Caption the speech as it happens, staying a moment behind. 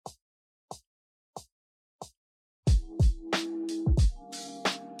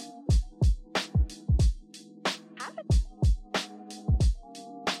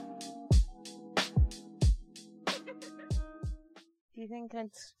Do you think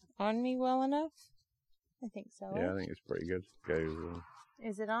it's on me well enough? I think so. Yeah, I think it's pretty good. Go.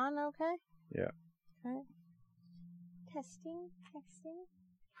 Is it on okay? Yeah. Okay. Testing.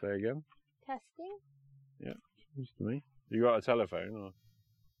 There you go. Testing. Yeah, seems to me. You got a telephone or?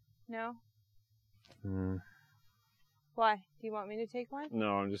 No. Hmm. Why? Do you want me to take one?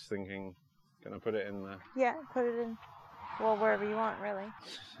 No, I'm just thinking, can I put it in there? Yeah, put it in. Well, wherever you want, really.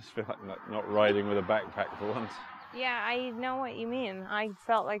 I just feel like not riding with a backpack for once. Yeah, I know what you mean. I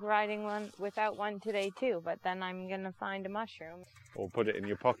felt like riding one without one today too, but then I'm gonna find a mushroom. Or put it in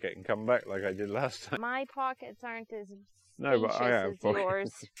your pocket and come back like I did last time. My pockets aren't as No, but I have as pockets.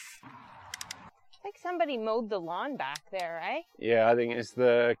 yours. Like somebody mowed the lawn back there, eh? Yeah, I think it's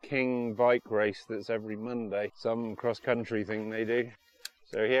the King bike race that's every Monday. Some cross-country thing they do.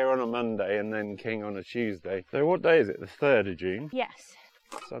 So here on a Monday and then King on a Tuesday. So what day is it? The 3rd of June? Yes.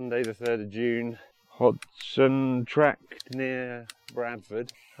 Sunday the 3rd of June. Hodgson Tract near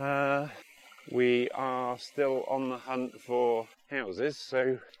Bradford. We are still on the hunt for houses,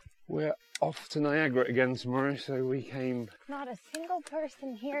 so we're off to Niagara again tomorrow, so we came... Not a single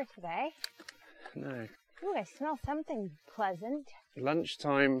person here today. No. Ooh, I smell something pleasant.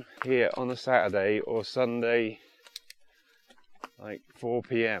 Lunchtime here on a Saturday or Sunday, like 4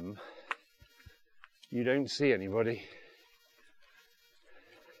 p.m, you don't see anybody.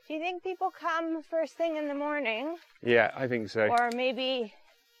 Do you think people come first thing in the morning? Yeah, I think so. Or maybe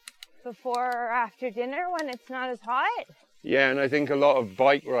before or after dinner when it's not as hot? Yeah, and I think a lot of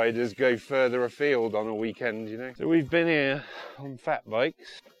bike riders go further afield on a weekend, you know. So we've been here on fat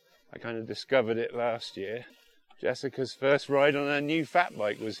bikes. I kind of discovered it last year. Jessica's first ride on her new fat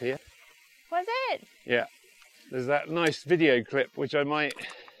bike was here. Was it? Yeah. There's that nice video clip, which I might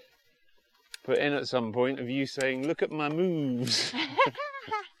put in at some point, of you saying, "Look at my moves."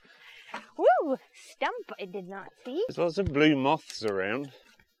 Woo! Stump I did not see. There's lots of blue moths around.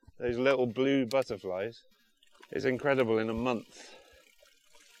 Those little blue butterflies. It's incredible, in a month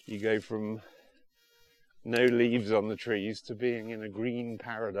you go from no leaves on the trees to being in a green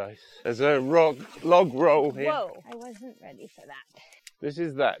paradise. There's a log roll here. Whoa, I wasn't ready for that. This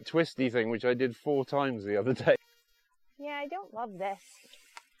is that twisty thing which I did 4 times the other day. Yeah, I don't love this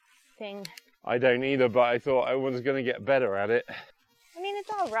thing. I don't either, but I thought I was going to get better at it. I mean, it's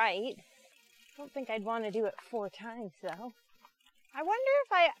all right. I don't think I'd want to do it 4 times, though. I wonder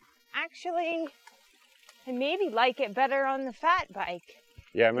if I actually maybe like it better on the fat bike.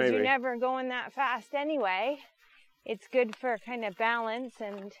 Yeah, Because maybe. you're never going that fast anyway. It's good for kind of balance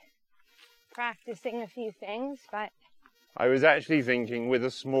and practicing a few things, but... I was actually thinking with a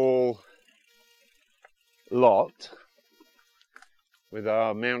small lot, with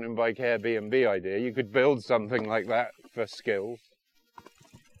our mountain bike Airbnb idea, you could build something like that for skills.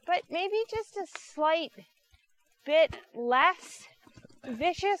 But maybe just a slight bit less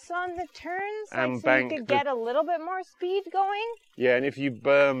vicious on the turns, like so you could get a little bit more speed going. Yeah, and if you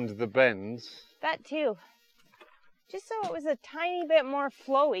bermed the bends. That too. Just so it was a tiny bit more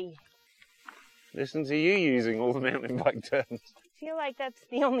flowy. Listen to you using all the mountain bike terms. I feel like that's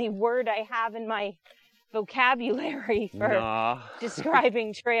the only word I have in my vocabulary for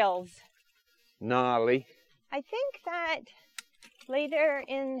describing trails. Gnarly. I think that later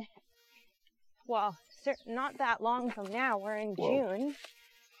in, well, not that long from now, we're in June.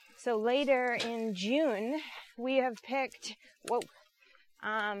 So later in June, we have picked, wild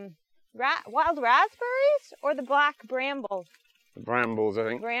raspberries or the black brambles? The brambles, I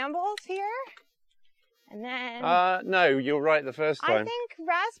think. Brambles here. And then... no, you're right the first time. I think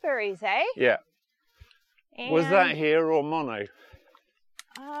raspberries, eh? Yeah. And, was that here or mono?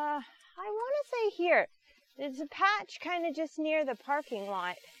 I want to say here. There's a patch kind of just near the parking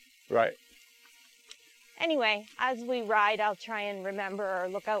lot. Right. Anyway, as we ride, I'll try and remember or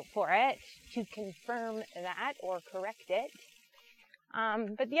look out for it to confirm that or correct it.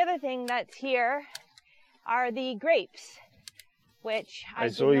 But the other thing that's here are the grapes, which I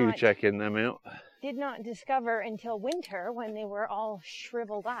saw you checking them out. Did not discover until winter when they were all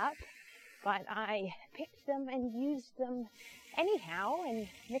shriveled up, but I picked them and used them anyhow and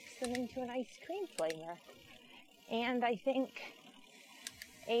mixed them into an ice cream flavor. And I think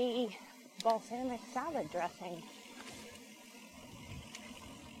a balsamic salad dressing.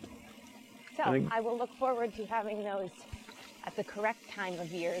 So I will look forward to having those at the correct time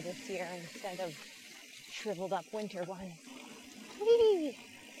of year this year instead of shriveled up winter ones. Whee!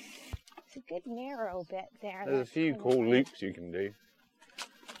 It's a good narrow bit there. There's a few cool loops you can do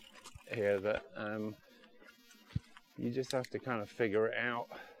here that you just have to kind of figure it out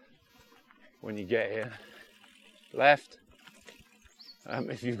when you get here. Left,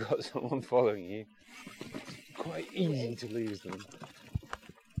 if you've got someone following you, quite easy to lose them.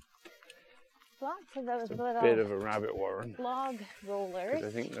 lots of those It's a little bit of a rabbit warren. log rollers, I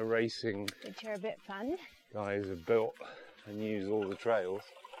think the racing which are a bit fun. guys have built and use all the trails.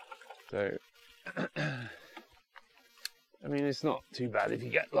 So, I mean, it's not too bad if you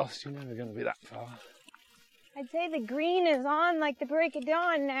get lost. You're never going to be that far. I'd say the green is on like the break of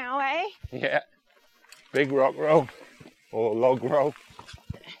dawn now, eh? Yeah. Big rock roll or log roll.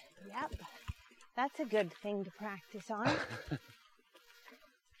 Yep. That's a good thing to practice on.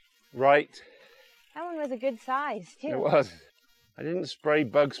 Right. That one was a good size, too. It was. I didn't spray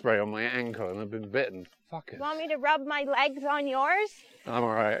bug spray on my ankle and I've been bitten. Fuck it. You want me to rub my legs on yours? I'm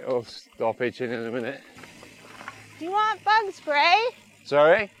alright. I'll stop itching in a minute. Do you want bug spray?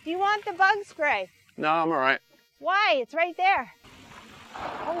 Sorry? Do you want the bug spray? No, I'm alright. Why? It's right there.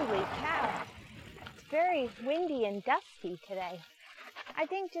 Holy cow. It's very windy and dusty today. I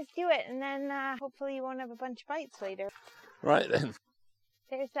think just do it and then hopefully you won't have a bunch of bites later. Right then.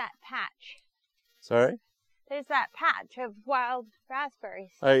 There's that patch. Sorry? There's that patch of wild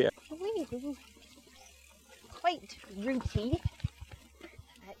raspberries. Oh yeah. Wee-hoo. Quite rooty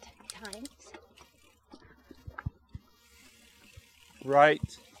at times. Right.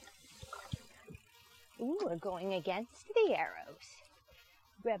 Ooh, we're going against the arrows.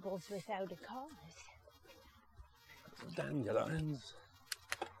 Rebels without a cause. Dandelions.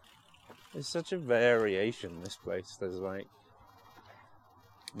 There's such a variation, this place. There's like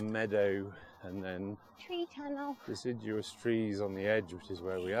meadow and then Tree tunnel. deciduous trees on the edge, which is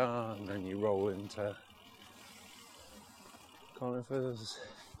where we are, and then you roll into conifers.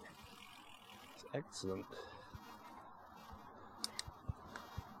 It's excellent.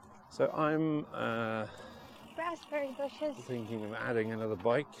 So I'm Raspberry bushes. thinking of adding another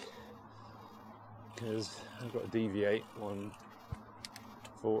bike because I've got a deviate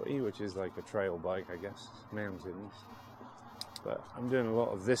 140, which is like a trail bike, I guess, mountains. But I'm doing a lot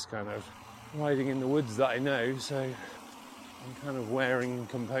of this kind of riding in the woods that I know, so I'm kind of wearing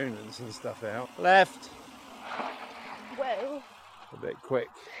components and stuff out. Left! Whoa. A bit quick.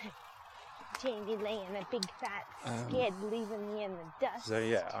 Jamie laying a big fat skid, leaving me in the dust. So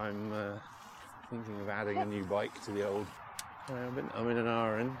yeah, I'm thinking of adding a new bike to the old. I'm in an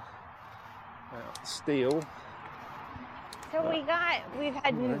iron. Steel. So we've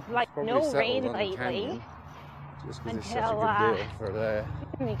had like Probably no settled rain on the lately. canyon, just because it's such a until, good deal for there.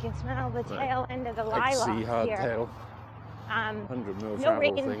 You can smell the tail end of the XC lilac here. hardtail, 100 mil no travel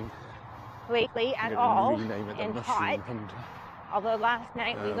rain thing. lately at I'm all, gonna rename it the and Mushroom hot. Hunter. Although last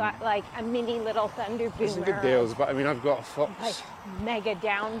night we got like a mini little thunder boomer. It's some good deals, but I mean I've got a fox. Like mega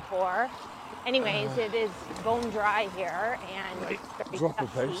downpour. Anyways, it is bone dry here and Right, it's very drop a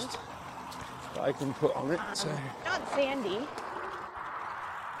dusty. post that I can put on it. So Not sandy,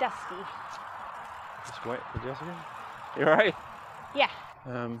 dusty. just wait for Jessica. You alright? Yeah.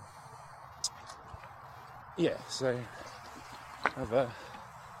 Yeah, so I have a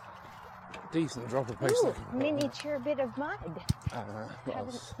decent drop of post. Ooh, I can put on it. miniature bit of mud. What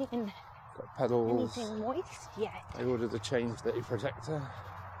Haven't else? seen Got pedals. anything moist yet. I ordered a chain day protector.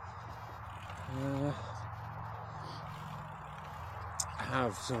 I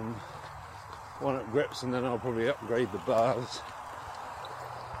have some one-up grips, and then I'll probably upgrade the bars.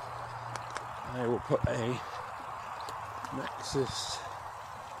 I will put a Nexus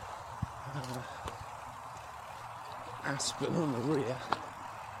Aspen on the rear.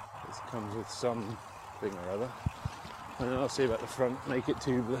 This comes with some thing or other. And then I'll see about the front, make it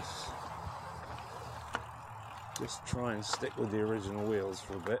tubeless. Just try and stick with the original wheels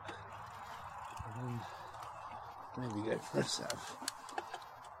for a bit. And then maybe go for a set of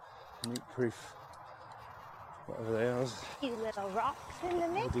leak-proof, whatever they are. Few little rocks in the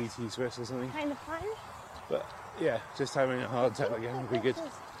mix. DT Swiss or something. Kind of fun. But yeah, just having a hardtail again would be good. This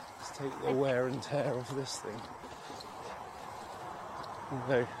is- Just take the wear and tear off this thing.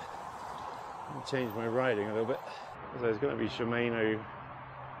 Although, I'll change my riding a little bit. So there's going to be Shimano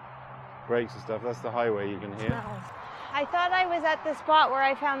brakes and stuff. That's the highway you can hear. Smells. I thought I was at the spot where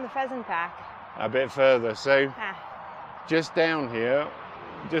I found the pheasant pack. A bit further. So Ah, just down here,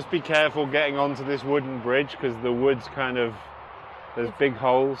 just be careful getting onto this wooden bridge because the wood's kind of, there's big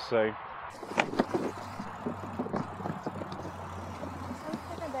holes. So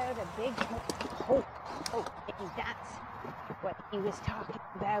something about a big hole. Oh, maybe that's what he was talking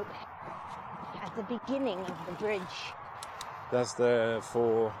about at the beginning of the bridge. that's the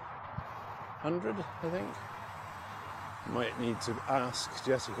 400, I think. Might need to ask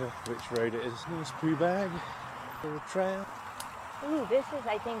Jessica which road it is. Nice poo bag for the trail. Ooh, this is,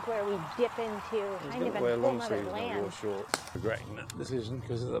 I think, where we dip into kind of a wear whole long other sleeves and land. wore shorts. Regretting that decision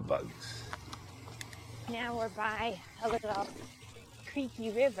because of the bugs. Now we're by a little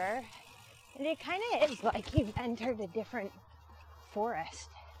creaky river, And it kind of is like you've entered a different forest.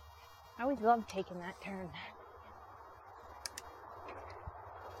 I always love taking that turn.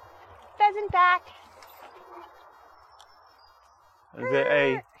 Pheasant back. Is it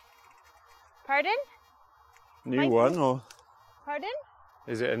a Pardon? new one or Pardon?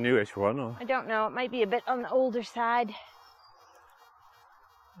 is it a newish one or? I don't know. It might be a bit on the older side.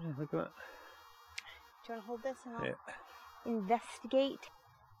 Yeah, look at that. Do you want to hold this and I'll Yeah. investigate?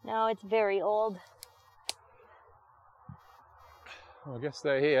 No, it's very old. Well, I guess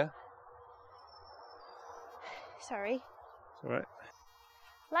they're here. Sorry. It's all right.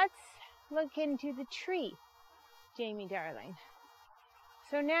 Let's look into the tree, Jamie darling.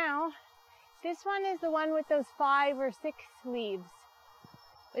 So now, this one is the one with those 5 or 6 leaves.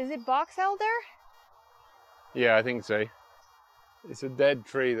 Is it box elder? Yeah, I think so. It's a dead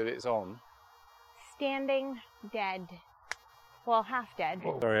tree that it's on. Standing dead. Well, half dead.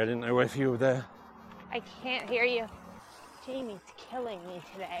 Oh, sorry, I didn't know if you were there. I can't hear you. Jamie's killing me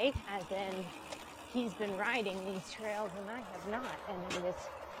today, as in he's been riding these trails and I have not, and it is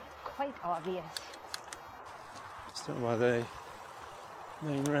quite obvious. Still by the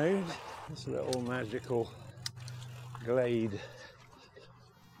main road. This little magical glade,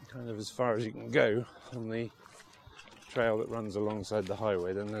 kind of as far as you can go on the trail that runs alongside the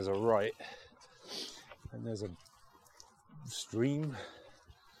highway. Then there's a right, and there's a stream,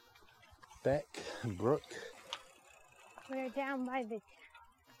 beck, brook. We're down by the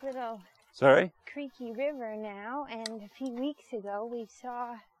little Sorry? creaky river now, and a few weeks ago we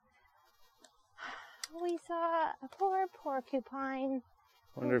saw a poor porcupine.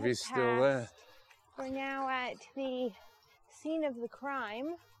 Wonder if he's still there. We're now at the scene of the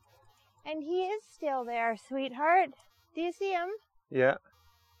crime, and he is still there, sweetheart. Do you see him? Yeah.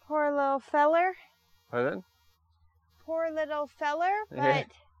 Poor little feller. Pardon? Poor little feller, but Yeah.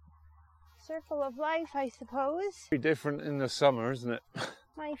 circle of life, I suppose. Very different in the summer, isn't it?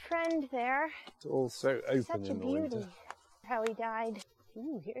 My friend there, It's all so open such a in the beauty. winter. How he died.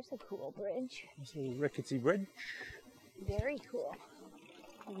 Ooh, here's a cool bridge. This little rickety bridge. Very cool.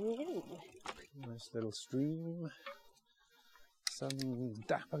 Ooh. Nice little stream. Sun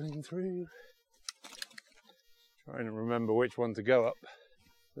dappling through. Trying to remember which one to go up.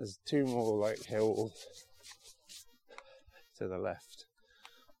 There's 2 more like hills to the left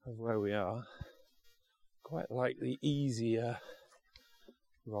of where we are. Quite like the easier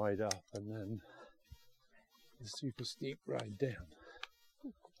ride up and then the super steep ride down.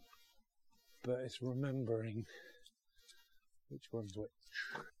 But it's remembering which one's which.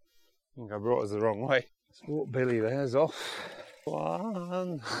 I think I brought us the wrong way. Sport Billy there's off.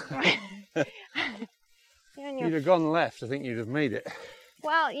 One. If you'd have gone left, I think you'd have made it.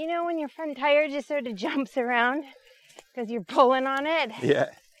 Well, you know when your front tire just sort of jumps around because you're pulling on it? Yeah.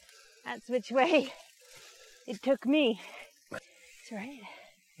 That's which way it took me. That's right.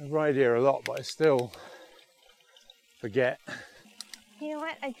 I ride here a lot, but I still forget. You know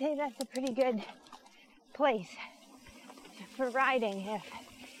what? I'd say that's a pretty good place for riding if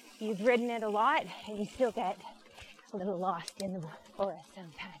you've ridden it a lot and you still get a little lost in the forest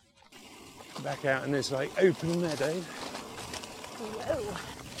sometimes. Back out in this like open meadow. Whoa.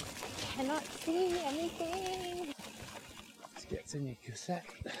 Cannot see anything. Let's get to your cassette.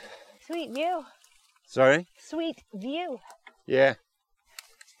 Sweet view. Sorry? Sweet view. Yeah.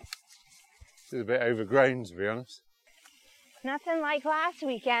 This is a bit overgrown, to be honest. Nothing like last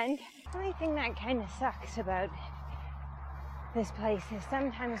weekend. The only thing that kind of sucks about this place is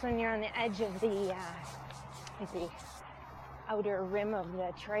sometimes when you're on the edge of the outer rim of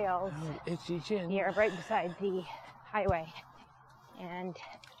the trails, Oh, itchy chin. you're right beside the highway, and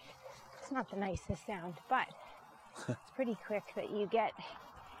it's not the nicest sound, but it's pretty quick that you get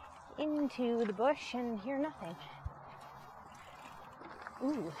into the bush and hear nothing.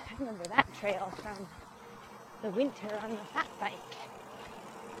 Ooh, I remember that trail from the winter on the fat bike.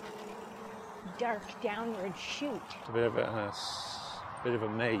 Dark downward chute. It's a bit of a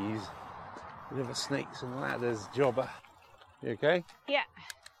maze, bit of a snakes and ladders jobber. You okay? Yeah,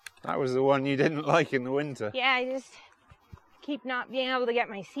 That was the one you didn't like in the winter. yeah, I just keep not being able to get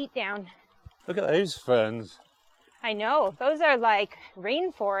my seat down. Look at those ferns. I know, those are like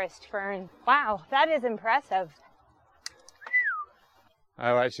rainforest ferns. Wow, that is impressive.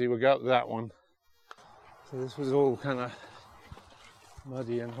 Oh, actually, we'll go up that one. So this was all kind of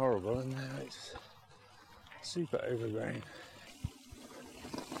muddy and horrible, and now it's super overgrown.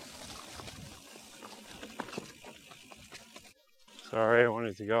 Sorry, I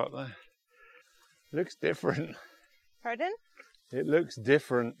wanted to go up there. Looks different. Pardon? It looks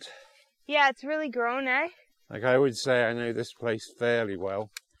different. Yeah, it's really grown, eh? Like I would say, I know this place fairly well.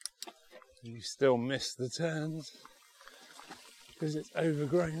 And you still miss the turns because it's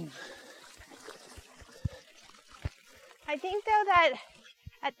overgrown. I think though that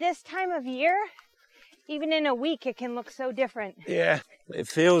at this time of year, even in a week, it can look so different. Yeah, it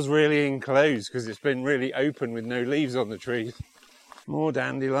feels really enclosed because it's been really open with no leaves on the trees. More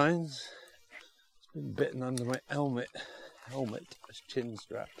dandelions. It's been bitten under my helmet, chin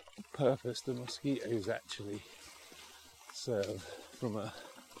strap. The purpose the mosquitoes actually serve from a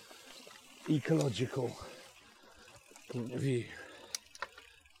ecological point of view.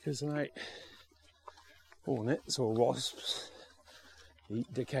 Because like hornets or wasps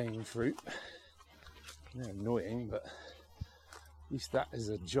eat decaying fruit. They're annoying, but at least that is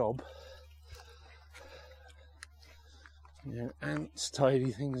a job. You know, ants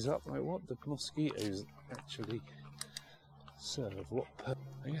tidy things up. Like what the mosquitoes actually serve?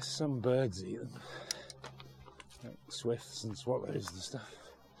 I guess some birds eat them, like swifts and swallows and stuff.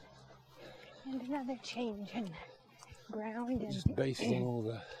 And another change in ground and just based on all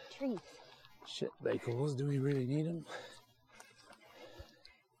the trees. Shit they cause. Do we really need them?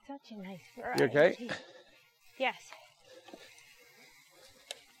 Such a nice variety. You okay? Yes.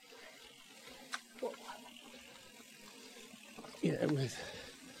 Whoa. You know, with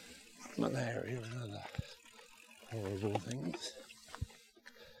malaria and other horrible things.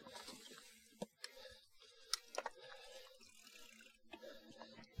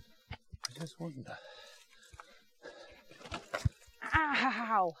 I just wonder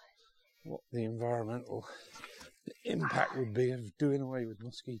what the environmental impact would be of doing away with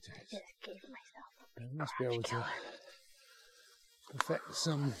mosquitoes. Just gave myself They must be able to perfect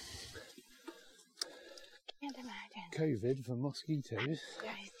some can't imagine. COVID for mosquitoes.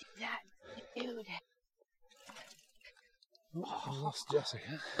 Guys, that dude. Oh, I lost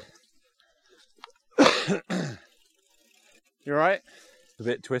Jessica. You alright? It's a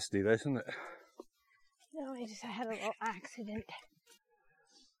bit twisty though, isn't it? No, I had a little accident.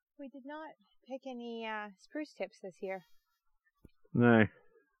 We did not pick any spruce tips this year. No.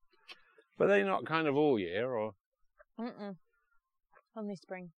 But they're not kind of all year, or? Only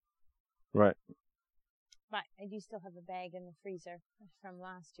spring. Right. But I do still have a bag in the freezer from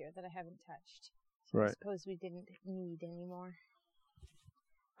last year that I haven't touched. So Right. I suppose we didn't need any more.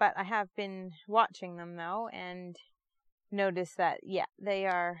 But I have been watching them though and noticed that, yeah, they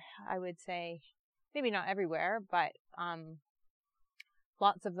are, I would say, maybe not everywhere, but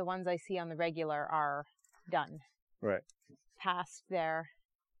lots of the ones I see on the regular are done. Right. Past their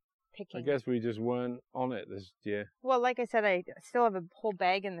picking. I guess we just weren't on it this year. Well, like I said, I still have a whole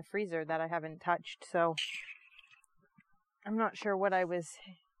bag in the freezer that I haven't touched, so I'm not sure what I was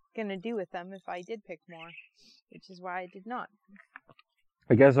going to do with them if I did pick more, which is why I did not.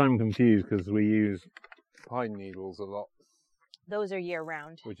 I guess I'm confused because we use pine needles a lot. Those are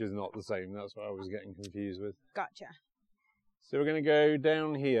year-round. Which is not the same. That's what I was getting confused with. Gotcha. So we're going to go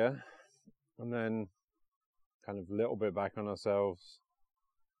down here and then kind of a little bit back on ourselves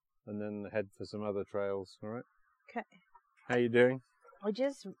and then head for some other trails, all right? Okay. How you doing? I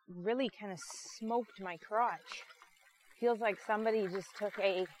just really kind of smoked my crotch. Feels like somebody just took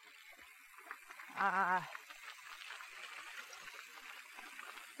a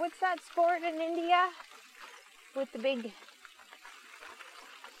what's that sport in India with the big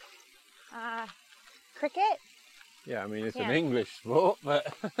cricket? Yeah, I mean it's an English sport,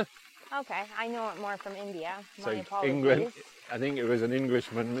 but okay, I know it more from India. My so apologies. England, I think it was an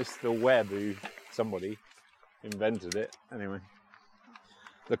Englishman, Mr. Webb, who somebody invented it. Anyway,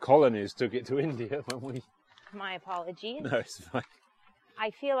 the colonies took it to India when we. My apologies. No, it's fine.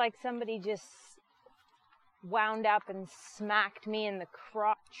 I feel like somebody just wound up and smacked me in the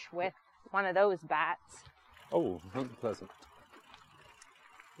crotch with one of those bats. Oh, unpleasant.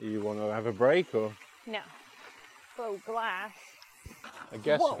 You want to have a break or? No. Faux glass. I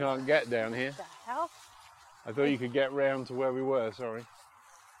guess Whoa. you can't get down here. What the hell? I thought you could get round to where we were, sorry.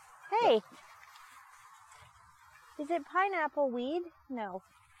 Hey. Is it pineapple weed? No.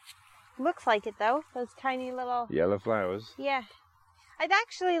 Looks like it though. Those tiny little... Yellow flowers. Yeah. I'd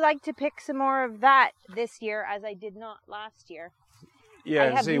actually like to pick some more of that this year as I did not last year. Yeah, I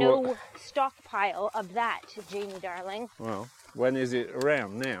have see no what... stockpile of that, Jamie darling. Well, when is it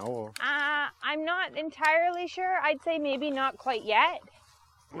around now? Or... I'm not entirely sure. I'd say maybe not quite yet.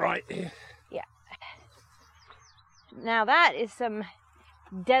 Right. Yeah. Now that is some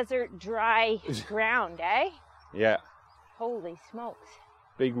desert dry ground, eh? Yeah. Holy smokes.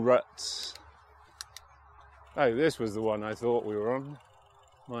 Big ruts. Oh, this was the one I thought we were on.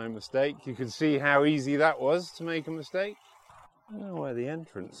 My mistake. You could see how easy that was to make a mistake. I don't know where the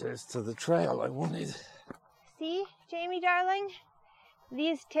entrance is to the trail I wanted. See, Jamie darling?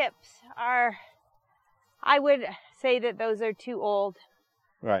 These tips are, I would say that those are too old.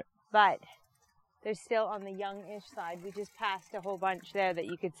 Right. But they're still on the youngish side. We just passed a whole bunch there that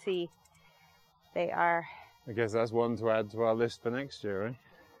you could see. They are... I guess that's one to add to our list for next year, eh?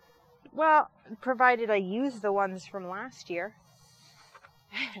 Well, provided I use the ones from last year.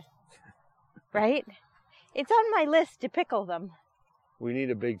 Right? It's on my list to pickle them. We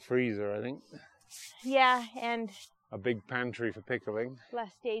need a big freezer, I think. Yeah, and... a big pantry for pickling.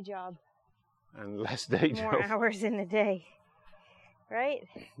 less day job. And less day job. More hours in the day. Right?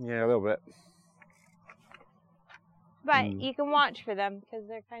 Yeah, a little bit. But you can watch for them because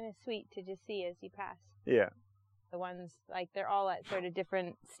they're kind of sweet to just see as you pass. Yeah. The ones, like, they're all at sort of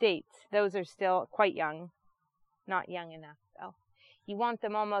different states. Those are still quite young. Not young enough, though. You want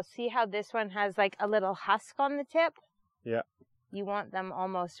them almost, see how this one has, like, a little husk on the tip? Yeah. You want them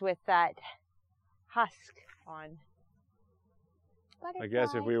almost with that husk on. Butterfly. I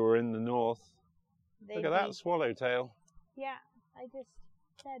guess if we were in the north. Look at that swallowtail. Yeah, I just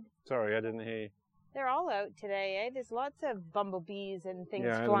said. Sorry, I didn't hear you. They're all out today, eh? There's lots of bumblebees and things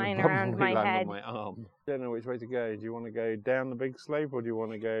Yeah, flying and a around my bumblebee head. landed on my arm. I don't know which way to go. Do you want to go down the big slope or do you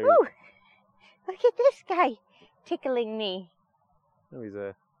want to go... Ooh! Look at this guy tickling me. Oh, he's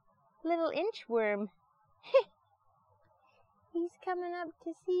a... little inchworm. He's coming up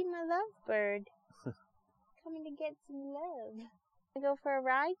to see my lovebird. Coming to get some love. Go for a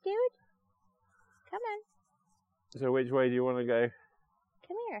ride, dude? Come on. So which way do you want to go?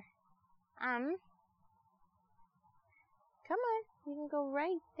 Come here. Come on. You can go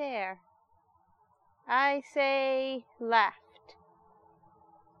right there. I say left.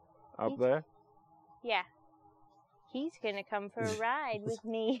 Up there? Yeah. He's gonna come for a ride with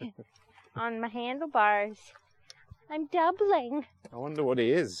me on my handlebars. I'm doubling. I wonder what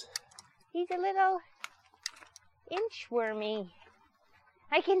he is. He's a little inchwormy.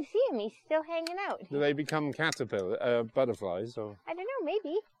 I can see him. He's still hanging out. Do they become butterflies or? I don't know.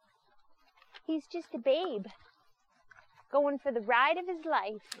 Maybe. He's just a babe. Going for the ride of his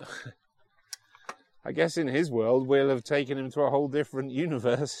life. I guess in his world we'll have taken him to a whole different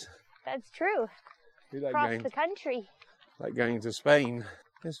universe. That's true. Across the country. Like going to Spain.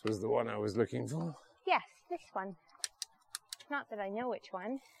 This was the one I was looking for. Yes, this one. Not that I know which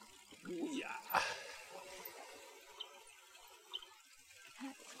one. Yeah.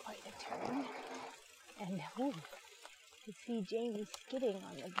 That's quite a turn. And you see Jamie skidding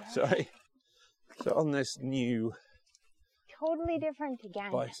on the ground. Sorry. So on this new... totally different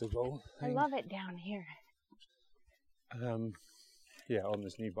again. bicycle thing. I love it down here. Yeah, on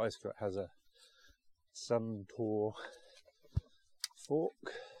this new bicycle it has a Suntour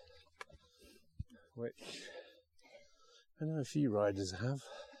fork, which I know a few riders have.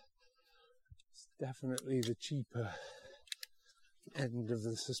 It's definitely the cheaper end of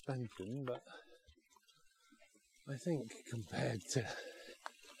the suspension, but I think compared to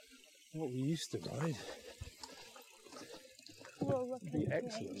what we used to ride, it'd be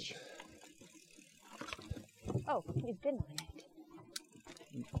excellent. Oh, we've been on it.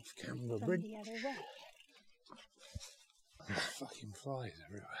 Off Camber From Bridge. the other way. There's fucking flies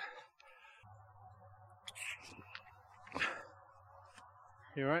everywhere.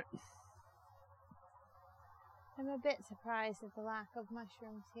 You alright? I'm a bit surprised at the lack of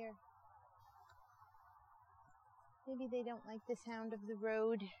mushrooms here. Maybe they don't like the sound of the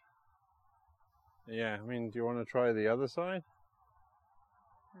road. Yeah, I mean, do you want to try the other side?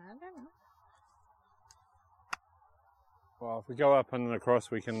 I don't know. Well, if we go up and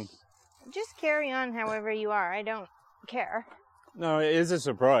across, we can... Just carry on however you are. I don't care. No, it is a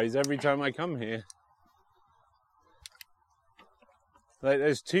surprise every time I come here. Like,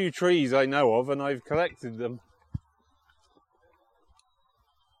 there's 2 trees I know of, and I've collected them.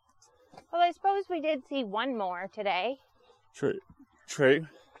 Well, I suppose we did see one more today. True. True.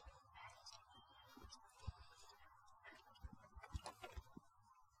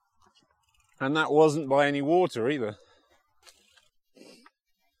 And that wasn't by any water either.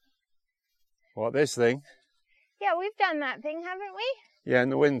 What, this thing? Yeah, we've done that thing, haven't we? Yeah, in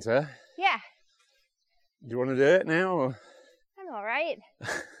the winter. Yeah. Do you want to do it now? Or? I'm all right.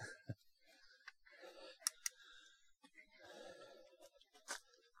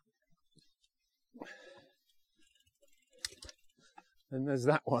 And there's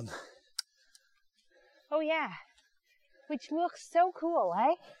that one. Oh, yeah. Which looks so cool,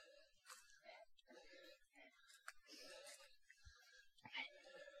 eh?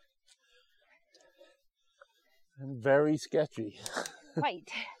 And very sketchy. Quite.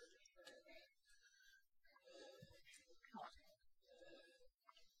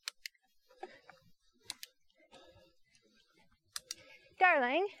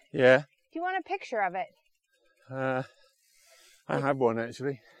 Darling, Yeah. do you want a picture of it? I have one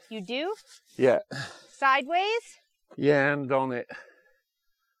actually. You do? Yeah. Sideways? Yeah, and on it.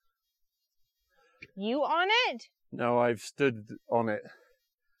 You on it? No, I've stood on it.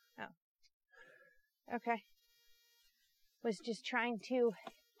 Oh. Okay. Was just trying to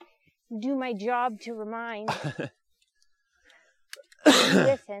do my job to remind.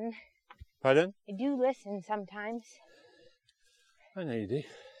 Listen. Pardon? I do listen sometimes. I know you do.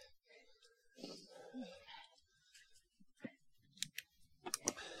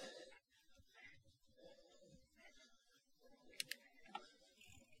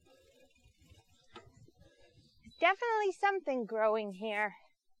 Definitely something growing here.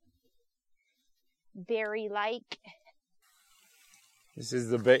 Berry-like. This is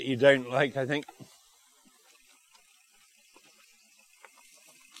the bit you don't like, I think.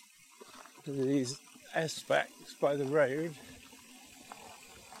 These S-backs by the road.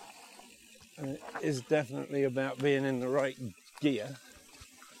 And it is definitely about being in the right gear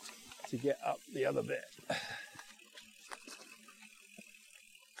to get up the other bit.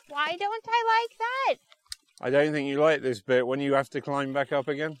 Why don't I like that? I don't think you like this bit when you have to climb back up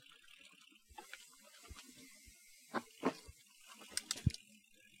again.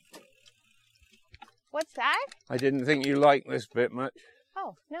 What's that? I didn't think you liked this bit much.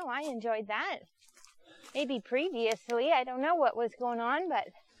 Oh, no, I enjoyed that. Maybe previously, I don't know what was going on, but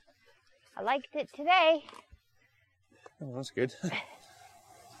I liked it today. Oh, that's good.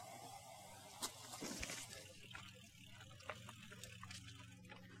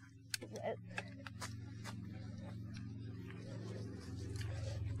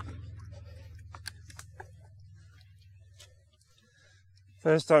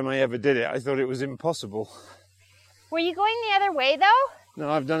 First time I ever did it, I thought it was impossible. Were you going the other way, though?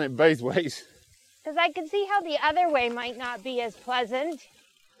 No, I've done it both ways. Because I could see how the other way might not be as pleasant.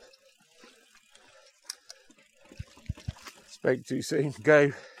 Spoke too soon.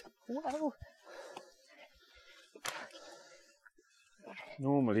 Go. Whoa.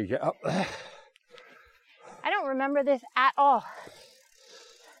 Normally get up there. I don't remember this at all.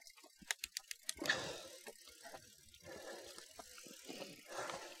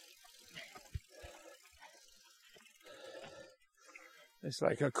 It's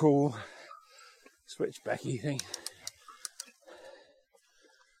like a cool switchbacky thing.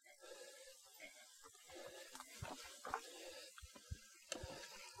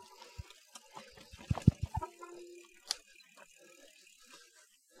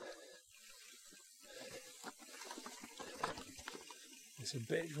 It's a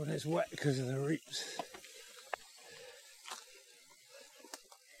bitch when it's wet because of the roots.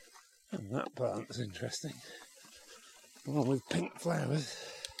 And that plant's interesting. One with pink flowers,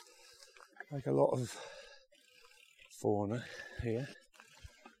 like a lot of fauna here,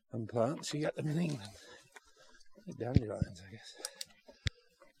 and plants. You get them in England. Like dandelions, I guess.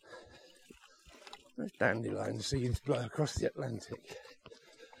 Those dandelion seeds blow across the Atlantic.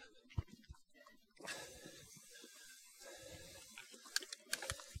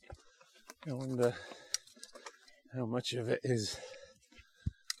 I wonder how much of it is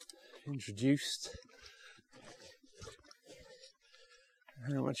introduced.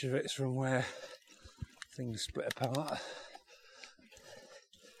 How much of it's from where things split apart?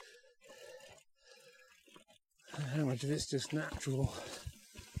 And how much of it's just natural,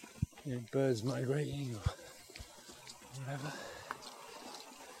 you know, birds migrating or whatever?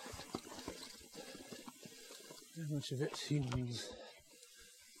 How much of it's humans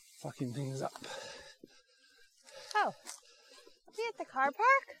fucking things up? Oh, are we at the car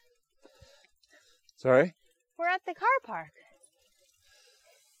park? Sorry? We're at the car park.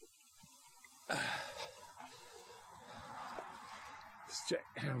 Let's check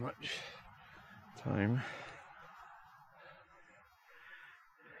how much time.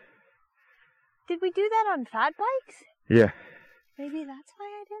 Did we do that on fat bikes? Yeah. Maybe that's why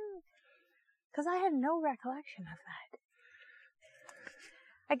I didn't. Because I had no recollection of that.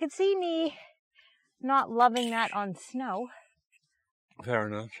 I could see me not loving that on snow. Fair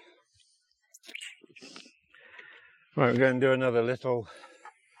enough. Right, we're going to do another little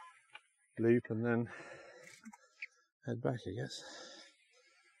loop and then head back, I guess.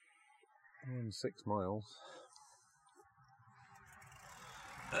 We're on 6 miles.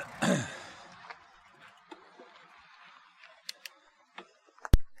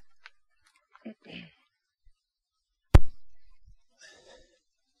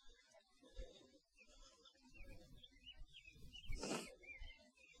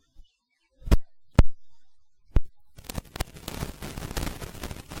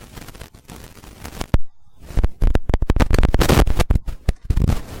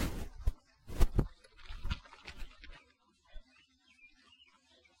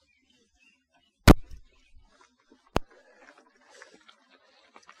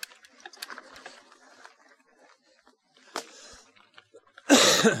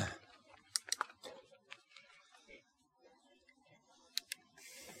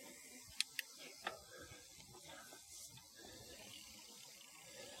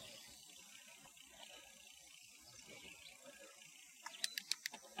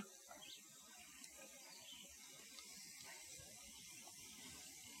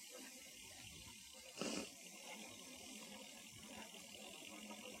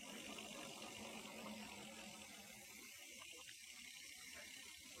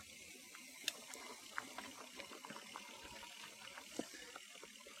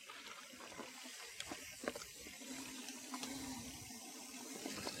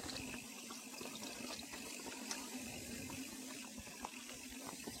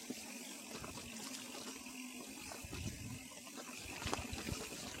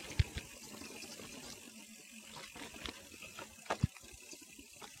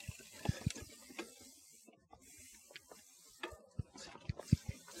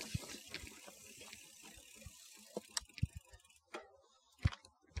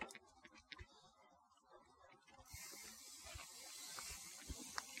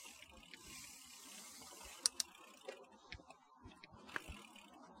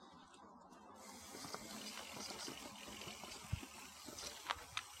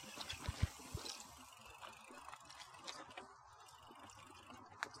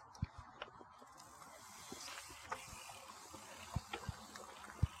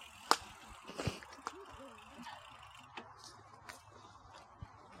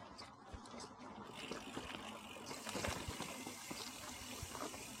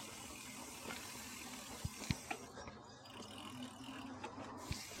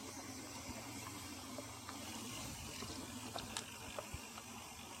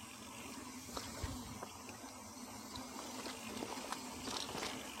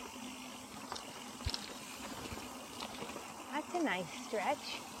 That's a nice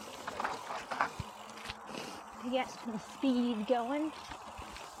stretch to get some speed going.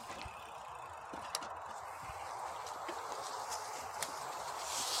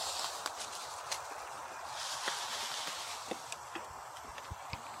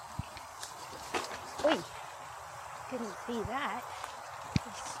 Oi, didn't see that.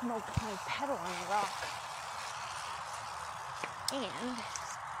 I smoked my pedal on the rock. And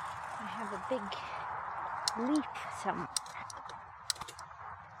I have a big leaf somewhere.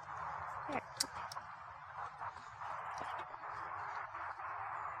 There.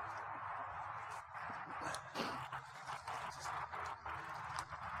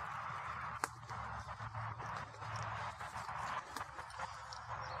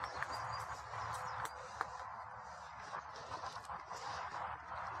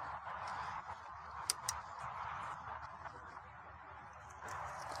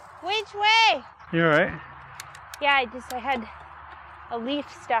 Which way? You alright? Yeah, I had a leaf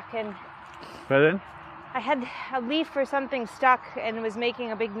stuck in. Pardon? I had a leaf or something stuck and it was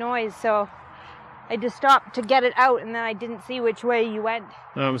making a big noise, so I just stopped to get it out and then I didn't see which way you went.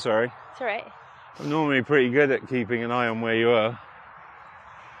 No, I'm sorry. It's alright. I'm normally pretty good at keeping an eye on where you are.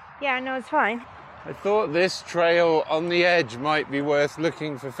 Yeah, no, it's fine. I thought this trail on the edge might be worth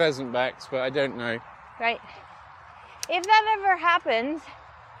looking for pheasant backs, but I don't know. Right. If that ever happens,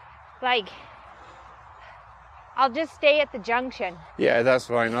 like, I'll just stay at the junction. Yeah, that's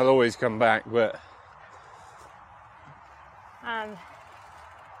fine. I'll always come back, but...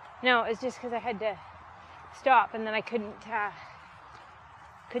 No, it's just because I had to stop and then I couldn't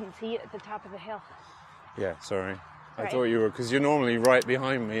see it at the top of the hill. Yeah, sorry. I Right. thought you were... Because you're normally right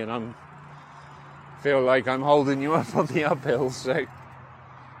behind me and I'm... feel like I'm holding you up on the uphill, so...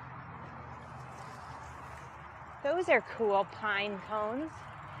 Those are cool pine cones.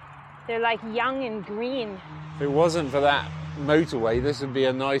 They're like young and green. If it wasn't for that motorway, this would be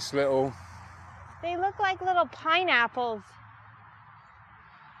a nice little... They look like little pineapples.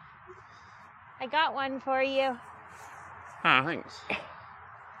 I got one for you. Ah, thanks.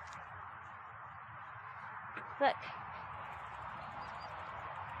 Look.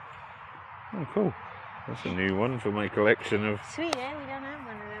 Oh, cool. That's a new one for my collection of... Sweet, eh? We don't have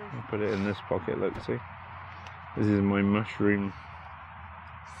one of those. I'll put it in this pocket, look, see? This is my mushroom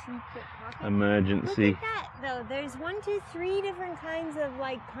Secret pocket. emergency. Look at that, though. There's 1, 2, 3 different kinds of,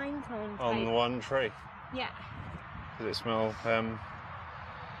 like, pine cone type. On the one tree. Yeah. Does it smell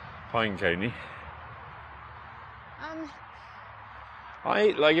pine coney?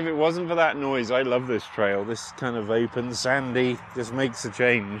 Like, if it wasn't for that noise, I love this trail. This kind of open, sandy, just makes a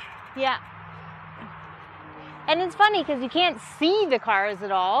change. Yeah. And it's funny because you can't see the cars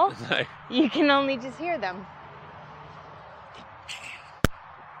at all. No. You can only just hear them.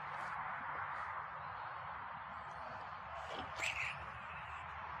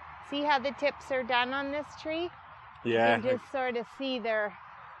 See how the tips are done on this tree? Yeah. You can just sort of see they're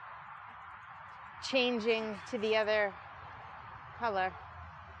changing to the other color.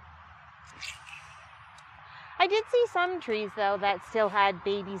 I did see some trees, though, that still had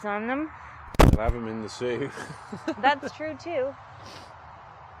babies on them. They'll have them in the zoo. That's true, too.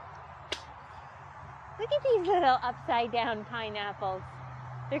 Look at these little upside-down pineapples.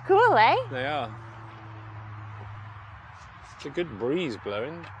 They're cool, eh? They are. It's a good breeze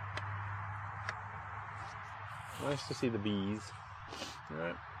blowing. Nice to see the bees.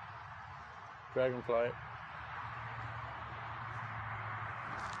 Alright. Dragonfly.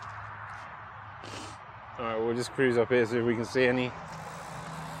 Alright, we'll just cruise up here, see if we can see any.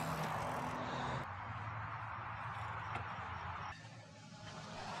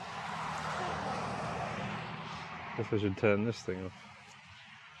 Guess I should turn this thing off.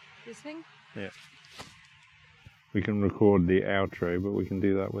 This thing? Yeah. We can record the outro, but we can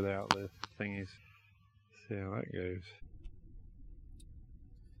do that without the thingies. See how that goes.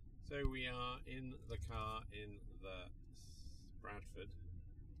 So we are in the car in the Bradford.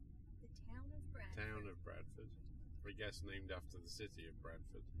 Town of Bradford. I guess named after the city of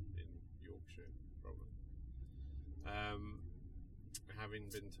Bradford in Yorkshire, probably. Having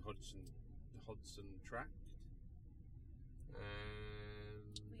been to Hodgson Tract.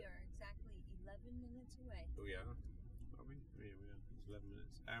 And we are exactly 11 minutes away. We are. Are we? Yeah, we are. It's 11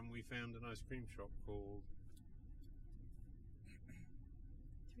 minutes. And we found an ice cream shop called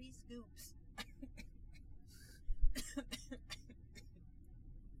 3 Scoops.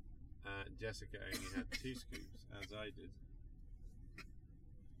 Jessica only had 2 scoops, as I did.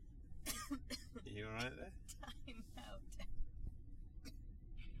 Are you alright there?